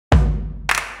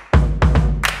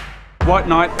White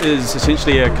Night is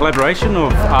essentially a collaboration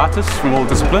of artists from all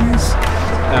disciplines,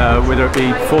 whether it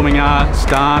be performing arts,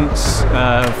 dance,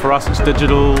 for us it's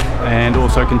digital and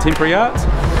also contemporary art.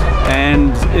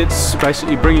 And it's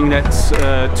basically bringing that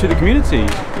to the community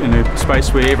in a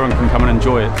space where everyone can come and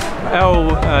enjoy it.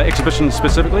 Our exhibition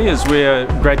specifically is we're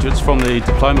graduates from the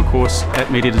diploma course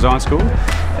at Media Design School,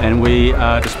 and we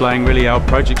are displaying really our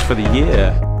projects for the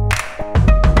year.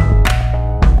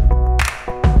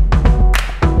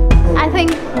 I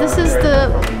think this is the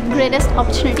greatest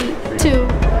opportunity to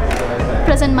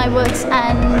present my works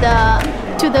and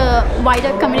to the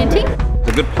wider community. It's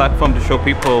a good platform to show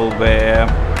people where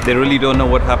they really don't know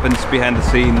what happens behind the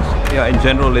scenes. Yeah, in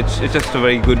general, it's just a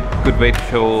very good way to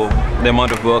show the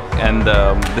amount of work and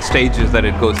the stages that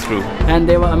it goes through. And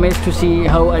they were amazed to see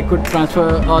how I could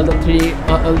transfer all the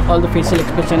all the facial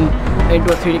expression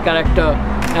into a 3D character,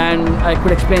 and I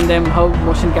could explain them how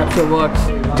motion capture works.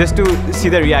 Just to see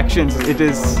their reactions, it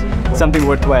is something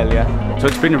worthwhile, yeah. So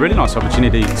it's been a really nice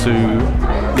opportunity to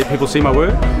let people see my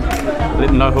work, let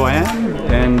them know who I am,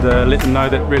 and let them know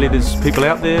that really there's people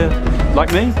out there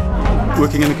like me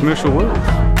working in the commercial world.